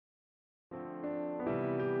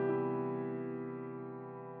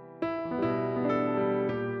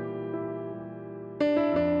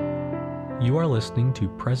You are listening to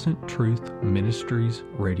Present Truth Ministries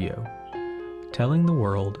Radio, telling the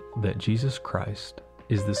world that Jesus Christ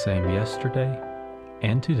is the same yesterday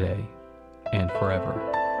and today and forever.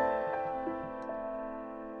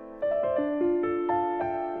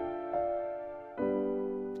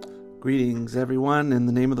 Greetings, everyone, in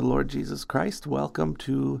the name of the Lord Jesus Christ. Welcome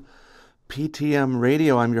to PTM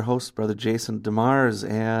Radio. I'm your host, Brother Jason DeMars,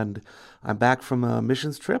 and I'm back from a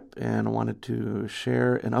missions trip, and I wanted to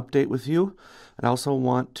share an update with you. And I also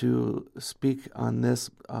want to speak on this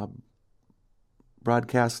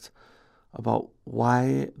broadcast about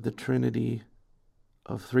why the Trinity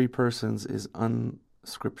of three persons is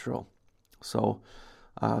unscriptural. So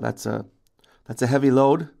that's a heavy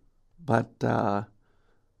load, but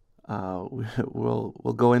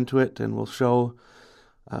we'll go into it, and we'll show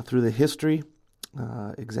through the history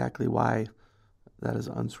exactly why that is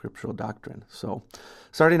unscriptural doctrine. So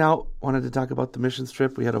starting out, wanted to talk about the missions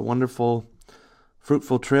trip. We had a wonderful,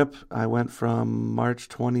 fruitful trip. I went from March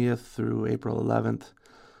 20th through April 11th,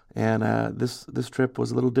 and this trip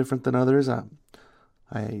was a little different than others.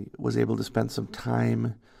 I was able to spend some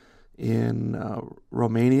time in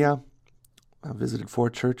Romania. I visited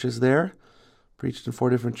 4 churches there, preached in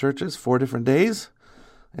 4 different churches, 4 different days.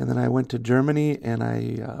 And then I went to Germany, and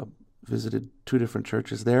I visited 2 different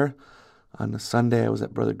churches there. On a Sunday, I was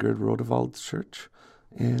at Brother Gerd Rodewald's church.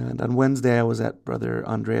 And on Wednesday, I was at Brother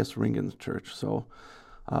Andreas Ringen's church. So,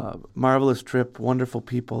 marvelous trip, wonderful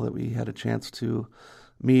people that we had a chance to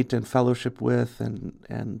meet and fellowship with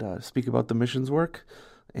and speak about the missions work,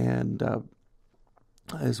 and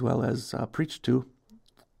as well as preach to.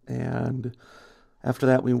 And after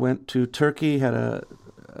that, we went to Turkey, had a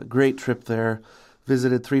great trip there.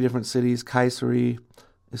 Visited 3 different cities, Kayseri,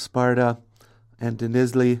 Isparta, and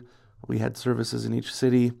Denizli. We had services in each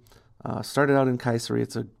city. Started out in Kayseri.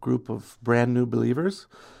 It's a group of brand new believers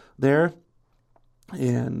there.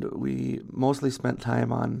 And we mostly spent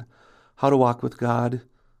time on how to walk with God,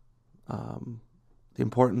 the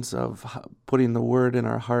importance of putting the Word in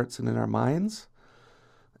our hearts and in our minds,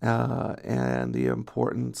 and the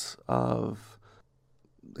importance of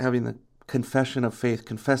having the confession of faith,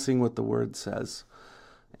 confessing what the Word says,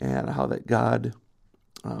 and how that God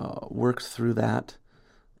works through that.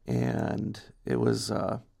 And it was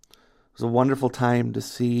a wonderful time to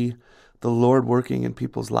see the Lord working in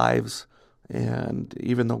people's lives, and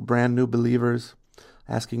even though brand new believers,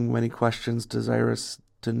 asking many questions, desirous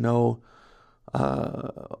to know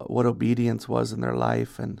what obedience was in their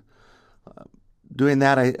life. And doing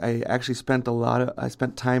that, I actually spent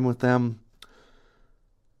time with them.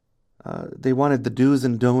 They wanted the do's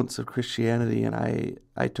and don'ts of Christianity, and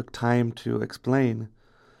I took time to explain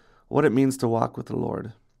what it means to walk with the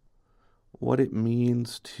Lord, what it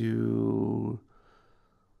means to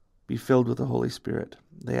be filled with the Holy Spirit.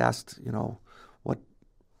 They asked, what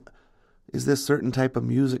is this certain type of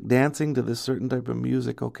music, dancing to this certain type of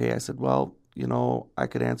music okay? I said, well, I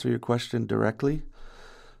could answer your question directly,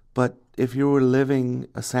 but if you were living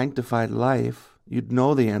a sanctified life, you'd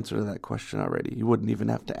know the answer to that question already. You wouldn't even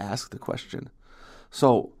have to ask the question.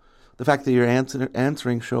 So the fact that you're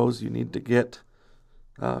answering shows you need to get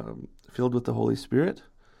filled with the Holy Spirit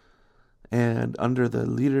and under the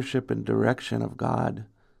leadership and direction of God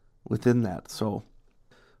within that. So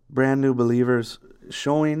brand new believers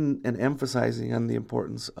showing and emphasizing on the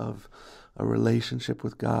importance of a relationship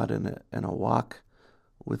with God and a walk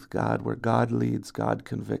with God where God leads, God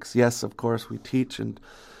convicts. Yes, of course, we teach and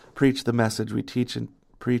preach the message. We teach and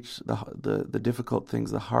preach the difficult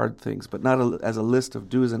things, the hard things, but not as a list of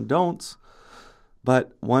do's and don'ts.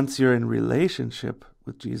 But once you're in relationship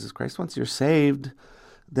with Jesus Christ, once you're saved,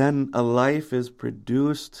 then a life is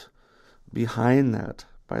produced behind that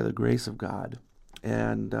by the grace of God.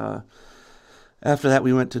 And after that,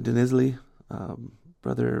 we went to Denizli.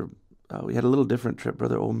 We had a little different trip.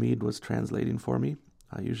 Brother Omid was translating for me.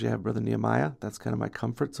 I usually have Brother Nehemiah. That's kind of my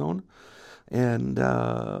comfort zone. And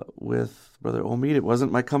with Brother Omid, it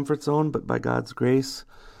wasn't my comfort zone, but by God's grace,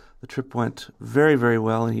 the trip went very, very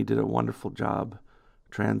well, and he did a wonderful job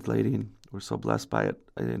translating. We're so blessed by it.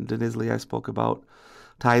 In Denizli, I spoke about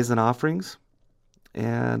tithes and offerings,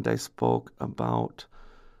 and I spoke about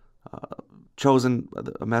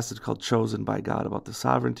a message called Chosen by God, about the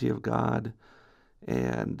sovereignty of God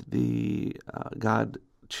and the God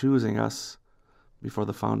choosing us before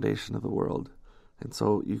the foundation of the world. And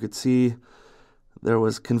so you could see there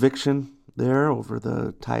was conviction there over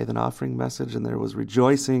the tithe and offering message, and there was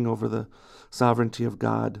rejoicing over the sovereignty of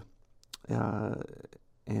God.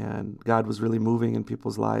 And God was really moving in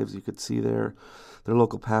people's lives. You could see their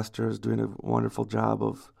local pastors doing a wonderful job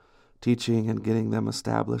of teaching and getting them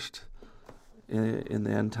established in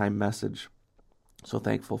the end time message. So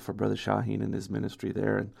thankful for Brother Shaheen and his ministry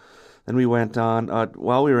there. And then we went on.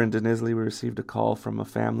 While we were in Denizli, we received a call from a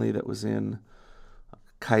family that was in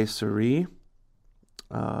Kayseri.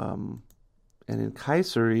 And in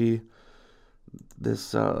Kayseri,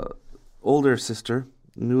 this older sister,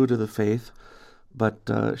 new to the faith, but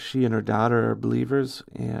she and her daughter are believers,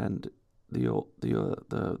 and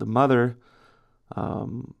the mother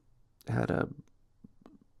had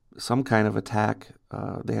some kind of attack.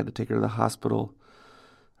 They had to take her to the hospital.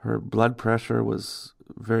 Her blood pressure was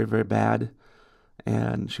very, very bad,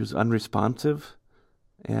 and she was unresponsive.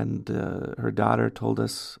 And her daughter told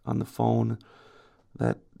us on the phone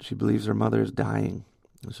that she believes her mother is dying.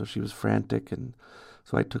 And so she was frantic, and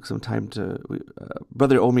so I took some time to.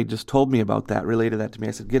 Brother Omi just told me about that, related that to me.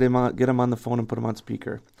 I said, get him on the phone and put him on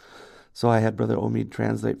speaker. So I had Brother Omi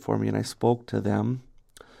translate for me, and I spoke to them,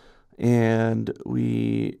 and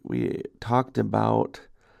we talked about.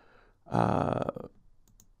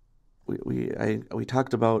 We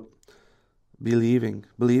talked about believing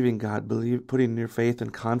God, putting your faith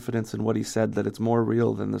and confidence in what He said, that it's more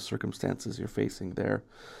real than the circumstances you're facing there,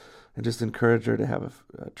 and just encourage her to have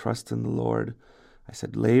a trust in the Lord. I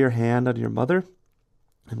said, lay your hand on your mother,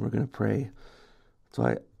 and we're going to pray.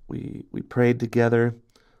 So we prayed together.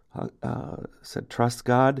 Said, trust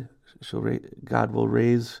God. God will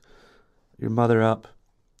raise your mother up.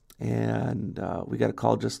 And we got a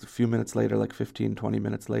call just a few minutes later, like 15, 20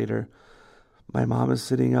 minutes later. My mom is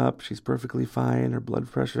sitting up. She's perfectly fine. Her blood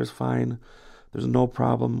pressure is fine. There's no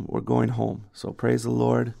problem. We're going home. So praise the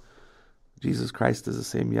Lord. Jesus Christ is the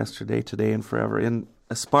same yesterday, today, and forever. In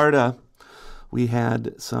Esparta, we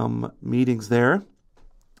had some meetings there,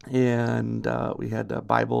 and we had a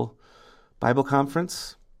Bible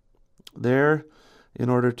conference there in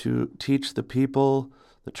order to teach the people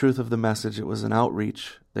the truth of the message. It was an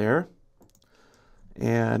outreach there,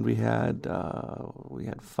 and we had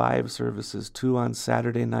 5 services, 2 on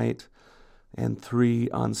Saturday night and 3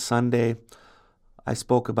 on Sunday. I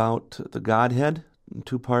spoke about the Godhead in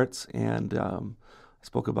 2 parts, and I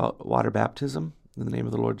spoke about water baptism in the name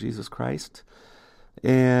of the Lord Jesus Christ.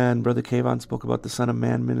 And Brother Kavan spoke about the Son of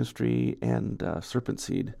Man ministry and serpent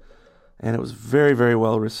seed. And it was very, very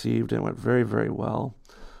well received, and it went very, very well.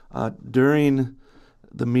 During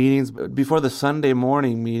the meetings, before the Sunday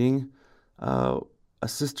morning meeting, a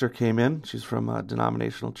sister came in. She's from a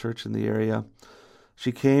denominational church in the area.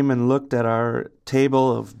 She came and looked at our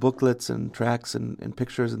table of booklets and tracts and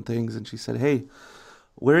pictures and things, and she said, hey,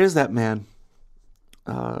 where is that man?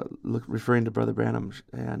 Referring to Brother Branham.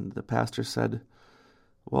 And the pastor said,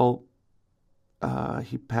 well,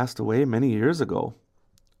 he passed away many years ago.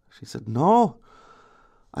 She said, no,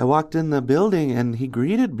 I walked in the building and he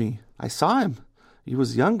greeted me. I saw him. He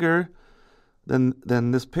was younger than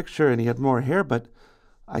this picture, and he had more hair, but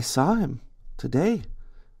I saw him today.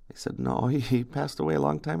 I said, no, he passed away a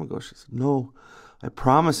long time ago. She said, no, I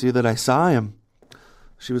promise you that I saw him.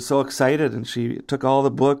 She was so excited, and she took all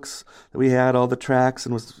the books that we had, all the tracts,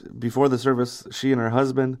 and was before the service, she and her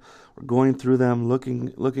husband were going through them,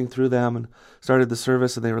 looking through them, and started the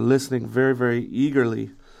service, and they were listening very, very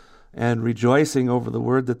eagerly and rejoicing over the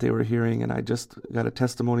word that they were hearing. And I just got a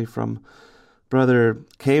testimony from Brother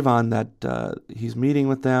Kavan that he's meeting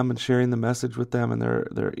with them and sharing the message with them, and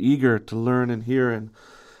they're eager to learn and hear. And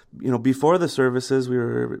before the services, we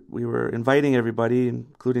were inviting everybody,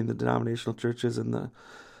 including the denominational churches, and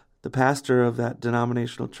the pastor of that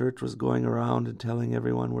denominational church was going around and telling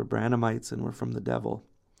everyone we're Branhamites and we're from the devil.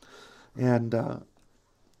 And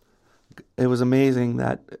it was amazing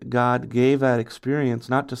that God gave that experience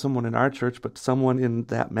not to someone in our church, but to someone in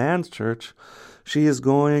that man's church. She is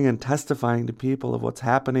going and testifying to people of what's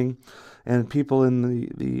happening, and people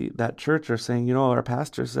in that church are saying, our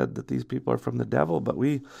pastor said that these people are from the devil, but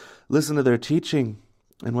we listened to their teaching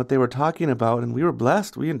and what they were talking about, and we were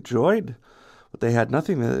blessed. We enjoyed what they had.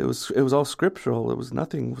 Nothing. It was all scriptural.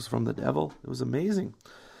 Nothing was from the devil. It was amazing.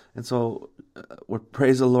 And so we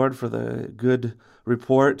praise the Lord for the good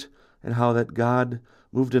report and how that God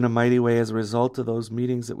moved in a mighty way as a result of those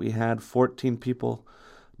meetings that we had. 14 people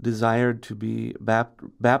desired to be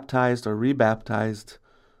baptized or rebaptized,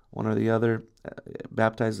 one or the other,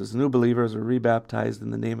 baptized as new believers or rebaptized in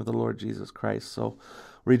the name of the Lord Jesus Christ. So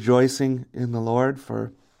rejoicing in the Lord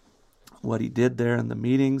for what He did there in the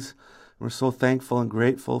meetings. We're so thankful and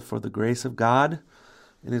grateful for the grace of God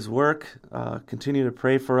in His work. Continue to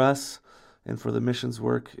pray for us and for the missions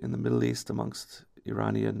work in the Middle East amongst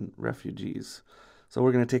Iranian refugees. So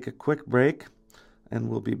we're going to take a quick break, and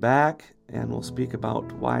we'll be back, and we'll speak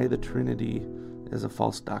about why the Trinity is a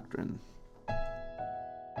false doctrine.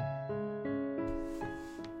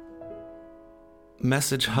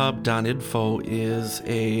 messagehub.info is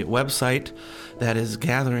a website that is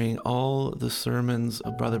gathering all the sermons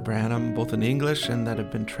of Brother Branham, both in English and that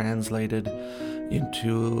have been translated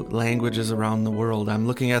into languages around the world. I'm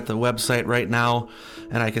looking at the website right now,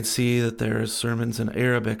 and I can see that there's sermons in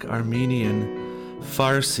Arabic, Armenian,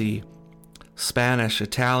 Farsi, Spanish,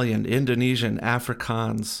 Italian, Indonesian,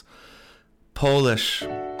 Afrikaans, Polish,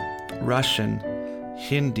 Russian,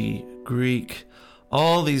 Hindi, Greek,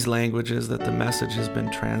 all these languages that the message has been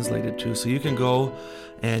translated to. So you can go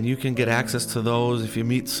and you can get access to those. If you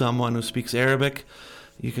meet someone who speaks Arabic,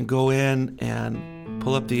 you can go in and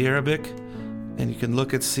pull up the Arabic, and you can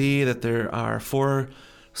look and see that there are 4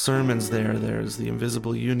 sermons there. There's the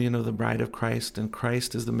invisible union of the bride of Christ, and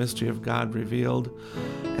Christ is the mystery of God revealed,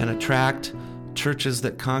 and a tract, Churches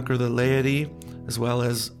That Conquer the Laity, as well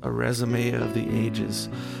as a resume of the ages.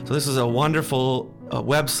 So this is a wonderful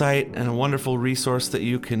website and a wonderful resource that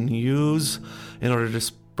you can use in order to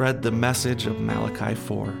spread the message of Malachi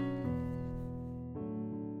 4.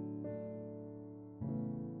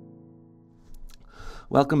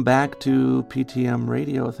 Welcome back to PTM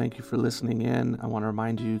Radio. Thank you for listening in. I want to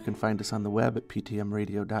remind you can find us on the web at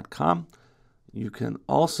ptmradio.com. You can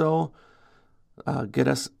also get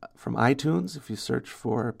us from iTunes. If you search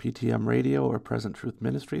for PTM Radio or Present Truth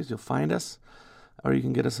Ministries, you'll find us. Or you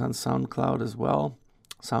can get us on SoundCloud as well,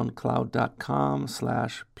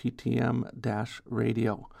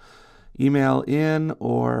 soundcloud.com/PTM-radio. Email in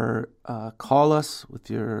or call us with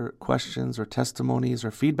your questions or testimonies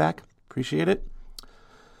or feedback. Appreciate it.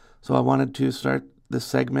 So I wanted to start this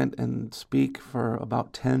segment and speak for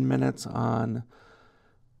about 10 minutes on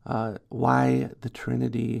why the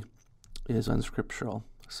Trinity is unscriptural.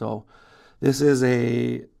 So this is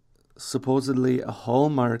supposedly a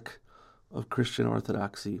hallmark of Christian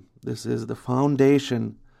orthodoxy. This is the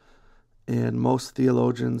foundation in most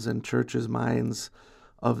theologians and churches' minds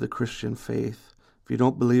of the Christian faith. If you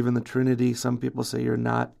don't believe in the Trinity, some people say you're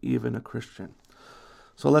not even a Christian.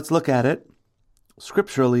 So let's look at it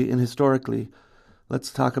scripturally and historically.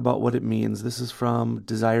 Let's talk about what it means. This is from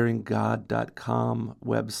desiringgod.com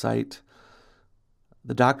website.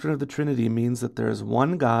 The doctrine of the Trinity means that there is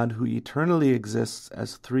one God who eternally exists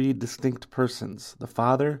as 3 distinct persons, the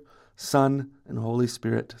Father, Son, and Holy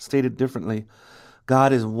Spirit. Stated differently,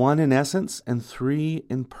 God is 1 in essence and 3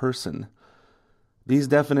 in person. These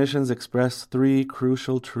definitions express 3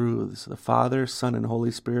 crucial truths. The Father, Son, and Holy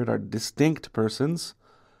Spirit are distinct persons.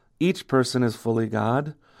 Each person is fully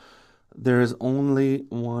God. There is only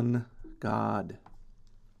one God.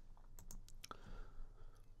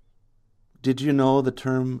 Did you know the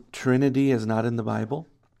term Trinity is not in the Bible?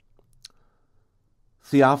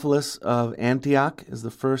 Theophilus of Antioch is the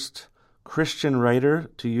first Christian writer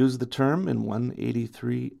to use the term in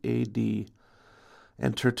 183 AD.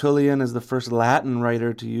 And Tertullian is the first Latin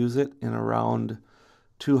writer to use it in around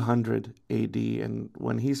 200 AD. And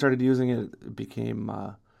when he started using it, it became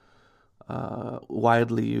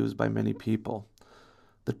widely used by many people.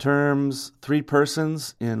 The terms 3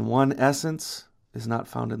 persons in 1 essence is not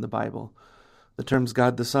found in the Bible. The terms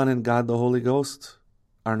God the Son and God the Holy Ghost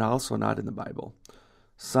are also not in the Bible.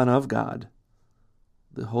 Son of God,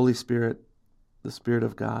 the Holy Spirit, the Spirit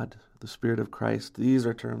of God, the Spirit of Christ, these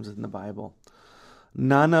are terms in the Bible.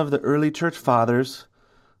 None of the early church fathers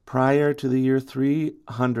prior to the year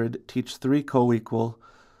 300 teach 3 co-equal,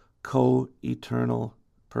 co-eternal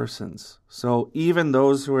persons. So even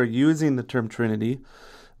those who are using the term Trinity,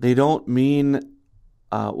 they don't mean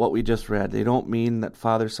what we just read. They don't mean that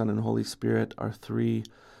Father, Son, and Holy Spirit are 3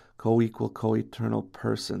 co-equal, co-eternal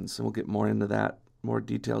persons. And we'll get more into that, more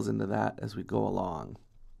details into that as we go along.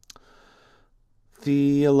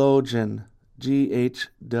 Theologian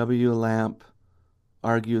G.H.W. Lampe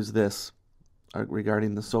argues this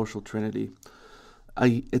regarding the social Trinity.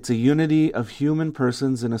 It's a unity of human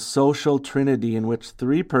persons in a social trinity in which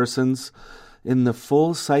 3 persons, in the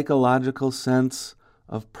full psychological sense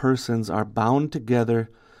of persons, are bound together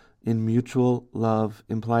in mutual love,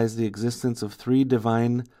 implies the existence of 3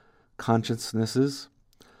 divine consciousnesses.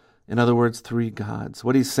 In other words, 3 gods.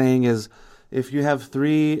 What he's saying is, if you have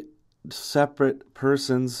 3 separate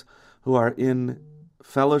persons who are in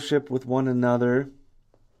fellowship with one another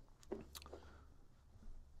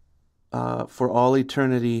for all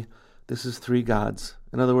eternity, this is 3 gods.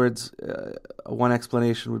 In other words, one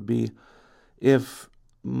explanation would be, if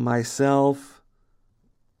myself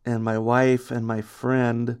and my wife and my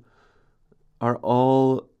friend are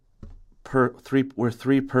all we're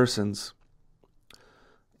 3 persons,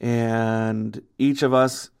 and each of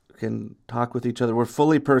us can talk with each other. We're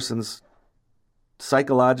fully persons,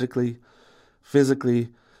 psychologically, physically,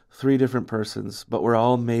 3 different persons, but we're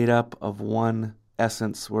all made up of one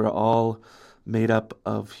essence. We're all made up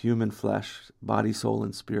of human flesh, body, soul,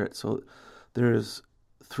 and spirit. So there's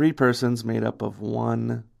three persons made up of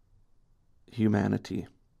one humanity.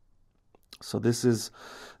 So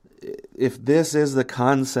if this is the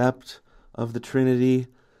concept of the Trinity,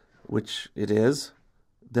 which it is,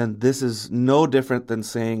 then this is no different than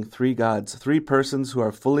saying three gods. Three persons who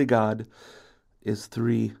are fully God is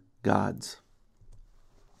three gods.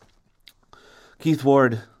 Keith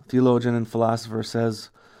Ward, theologian and philosopher, says,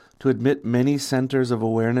 to admit many centers of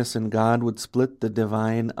awareness in God would split the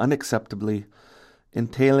divine unacceptably,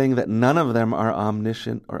 entailing that none of them are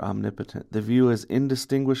omniscient or omnipotent. The view is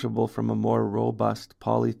indistinguishable from a more robust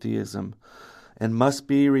polytheism and must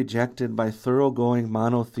be rejected by thoroughgoing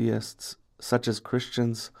monotheists such as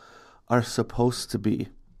Christians are supposed to be.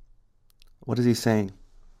 What is he saying?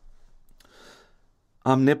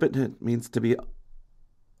 Omnipotent means to be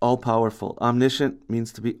all-powerful. Omniscient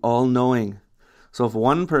means to be all-knowing. So if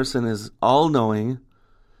one person is all-knowing,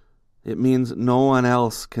 it means no one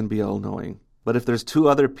else can be all-knowing. But if there's two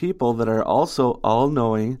other people that are also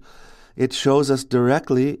all-knowing, it shows us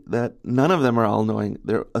directly that none of them are all-knowing.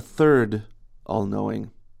 They're a third all-knowing.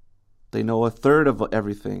 They know a third of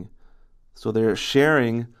everything. So they're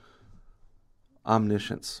sharing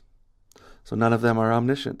omniscience. So none of them are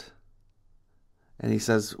omniscient. And he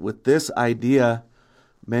says, with this idea,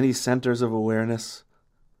 many centers of awareness,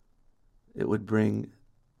 it would bring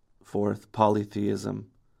forth polytheism,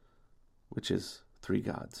 which is three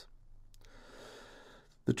gods.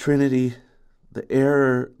 The Trinity, the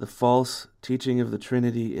error, the false teaching of the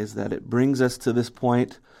Trinity is that it brings us to this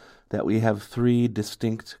point that we have three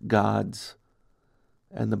distinct gods,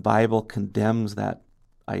 and the Bible condemns that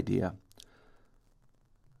idea.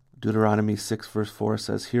 Deuteronomy 6 verse 4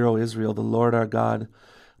 says, Hear, O Israel, the Lord our God,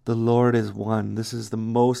 the Lord is one. This is the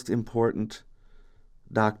most important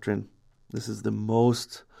doctrine. This is the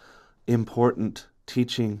most important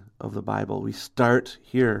teaching of the Bible. We start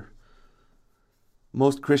here.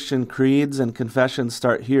 Most Christian creeds and confessions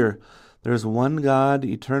start here. There is one God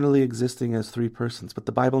eternally existing as three persons. But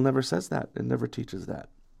the Bible never says that. It never teaches that.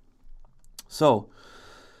 So,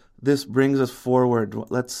 this brings us forward.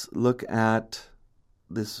 Let's look at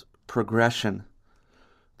this progression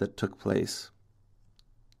that took place.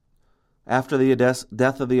 After the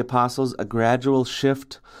death of the apostles, a gradual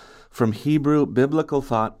shift from Hebrew biblical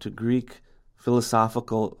thought to Greek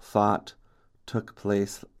philosophical thought took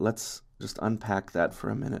place. Let's just unpack that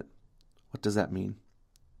for a minute. What does that mean?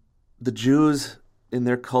 The Jews in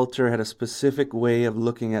their culture had a specific way of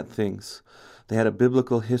looking at things. They had a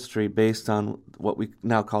biblical history based on what we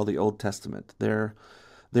now call the Old Testament, their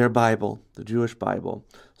Bible, the Jewish Bible.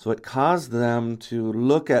 So it caused them to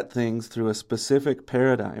look at things through a specific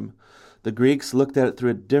paradigm. The Greeks looked at it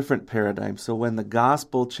through a different paradigm. So when the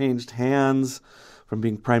gospel changed hands from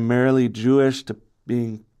being primarily Jewish to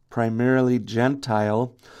being primarily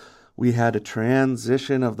Gentile, we had a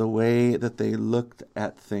transition of the way that they looked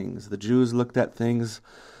at things. The Jews looked at things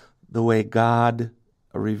the way God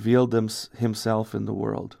revealed himself in the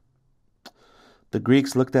world. The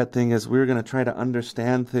Greeks looked at things as we're going to try to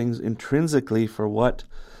understand things intrinsically for what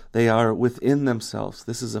they are within themselves.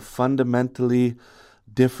 This is a fundamentally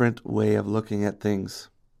different way of looking at things.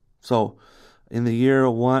 So, in the year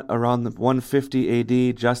around the 150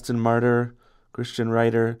 AD, Justin Martyr, Christian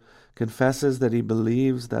writer, confesses that he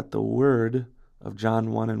believes that the Word of John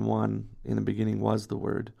 1:1, in the beginning was the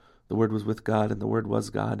Word. The Word was with God, and the Word was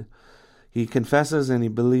God. He confesses and he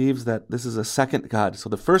believes that this is a second God. So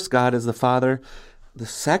the first God is the Father. The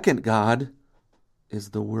second God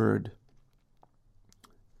is the Word.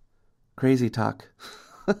 Crazy talk.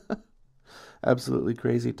 Absolutely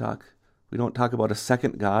crazy talk. We don't talk about a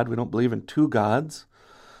second God. We don't believe in two gods.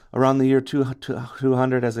 Around the year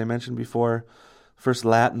 200, as I mentioned before, first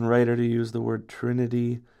Latin writer to use the word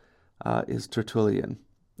Trinity is Tertullian.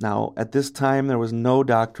 Now, at this time, there was no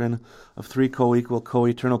doctrine of three co-equal,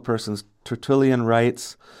 co-eternal persons. Tertullian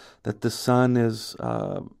writes that the Son is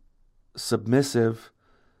submissive,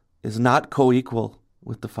 is not co-equal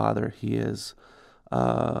with the Father. He is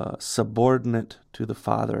subordinate to the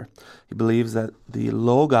Father. He believes that the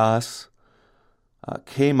Logos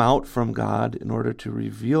came out from God in order to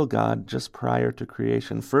reveal God just prior to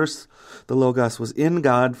creation. First, the Logos was in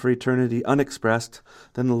God for eternity, unexpressed.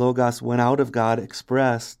 Then the Logos went out of God,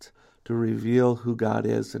 expressed, to reveal who God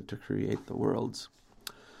is and to create the worlds.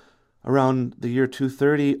 Around the year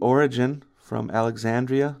 230, Origen from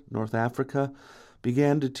Alexandria, North Africa,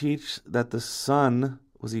 began to teach that the Son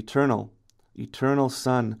was eternal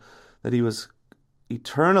Son, that he was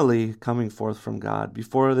eternally coming forth from God.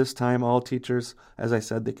 Before this time, all teachers, as I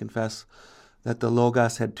said, they confess that the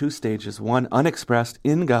Logos had two stages, one unexpressed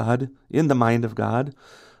in God, in the mind of God,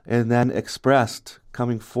 and then expressed,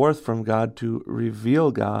 coming forth from God to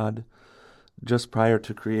reveal God just prior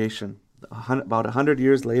to creation. About 100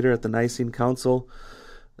 years later at the Nicene Council,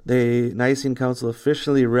 the Nicene Council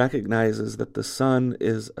officially recognizes that the Son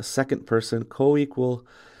is a second person, co-equal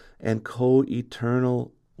and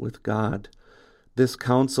co-eternal with God. This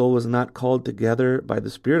council was not called together by the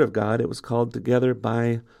Spirit of God. It was called together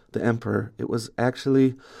by the emperor. It was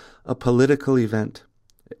actually a political event.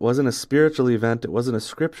 It wasn't a spiritual event. It wasn't a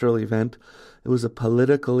scriptural event. It was a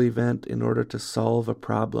political event in order to solve a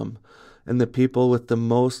problem. And the people with the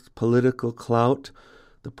most political clout,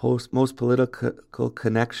 the most political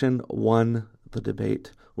connection, won the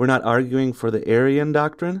debate. We're not arguing for the Arian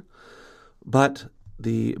doctrine, but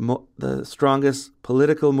the strongest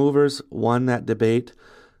political movers won that debate.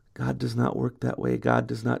 God does not work that way. God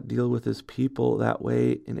does not deal with his people that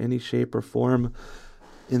way in any shape or form.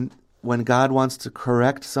 When God wants to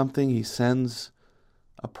correct something, he sends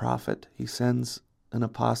a prophet. He sends an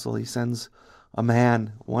apostle. He sends a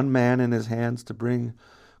man, one man in his hands to bring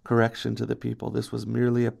correction to the people. This was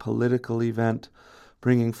merely a political event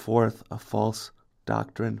bringing forth a false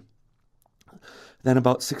doctrine. Then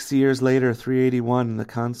about 60 years later, 381, the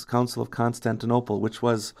Council of Constantinople, which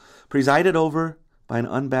was presided over by an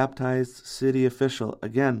unbaptized city official.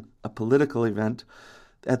 Again, a political event.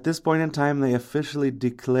 At this point in time, they officially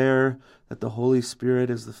declare that the Holy Spirit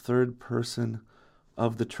is the third person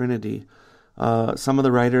of the Trinity. Some of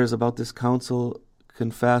the writers about this council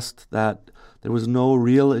confessed that there was no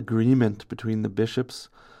real agreement between the bishops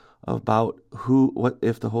about what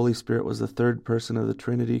if the Holy Spirit was the third person of the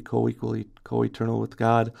Trinity, co-equal, co-eternal with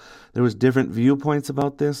God. There was different viewpoints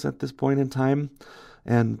about this at this point in time,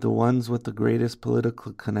 and the ones with the greatest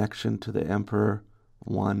political connection to the emperor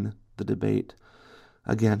won the debate.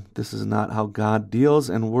 Again, this is not how God deals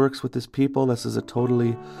and works with his people. This is a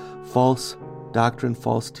totally false doctrine,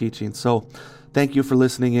 false teaching. So, thank you for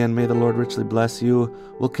listening in. May the Lord richly bless you.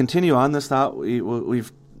 We'll continue on this thought.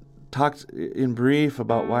 We've talked in brief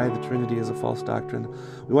about why the Trinity is a false doctrine.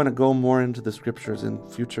 We want to go more into the scriptures in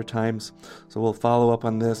future times, so we'll follow up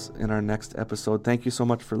on this in our next episode. Thank you so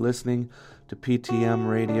much for listening to PTM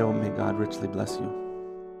Radio. May God richly bless you.